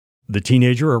The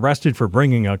teenager arrested for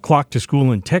bringing a clock to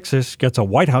school in Texas gets a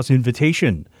White House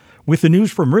invitation. With the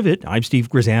news from Rivet, I'm Steve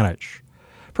Grzanich.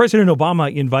 President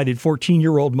Obama invited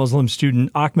 14-year-old Muslim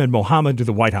student Ahmed Mohammed to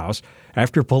the White House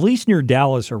after police near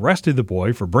Dallas arrested the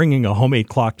boy for bringing a homemade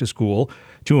clock to school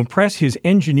to impress his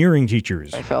engineering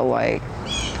teachers. I felt like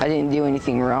I didn't do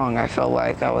anything wrong. I felt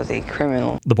like I was a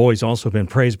criminal. The boy's also been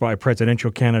praised by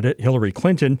presidential candidate Hillary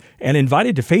Clinton and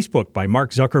invited to Facebook by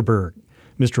Mark Zuckerberg.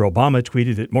 Mr. Obama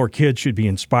tweeted that more kids should be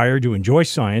inspired to enjoy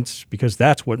science because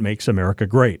that's what makes America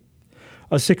great.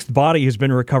 A sixth body has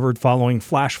been recovered following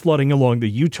flash flooding along the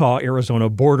Utah-Arizona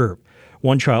border.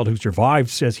 One child who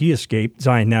survived says he escaped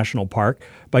Zion National Park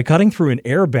by cutting through an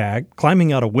airbag,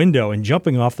 climbing out a window, and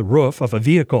jumping off the roof of a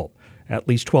vehicle. At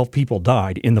least 12 people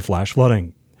died in the flash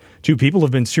flooding. 2 people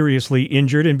have been seriously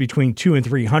injured, and between 200 and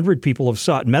 300 people have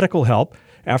sought medical help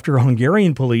after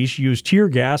Hungarian police used tear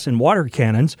gas and water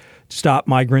cannons to stop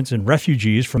migrants and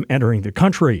refugees from entering the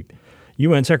country.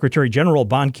 UN Secretary General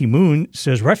Ban Ki-moon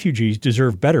says refugees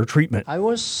deserve better treatment. I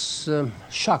was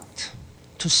shocked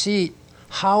to see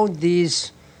how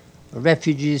these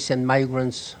refugees and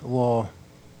migrants were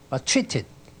treated.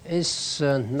 It's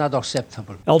not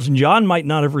acceptable. Elton John might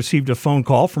not have received a phone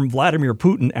call from Vladimir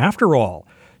Putin after all.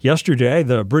 Yesterday,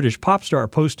 the British pop star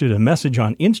posted a message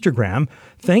on Instagram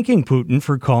thanking Putin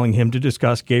for calling him to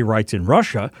discuss gay rights in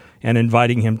Russia and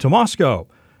inviting him to Moscow.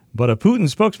 But a Putin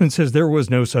spokesman says there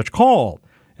was no such call.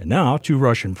 And now 2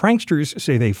 Russian pranksters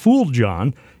say they fooled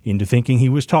John into thinking he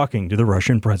was talking to the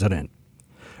Russian president.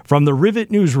 From the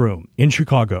Rivet newsroom in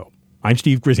Chicago, I'm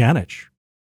Steve Grzanich.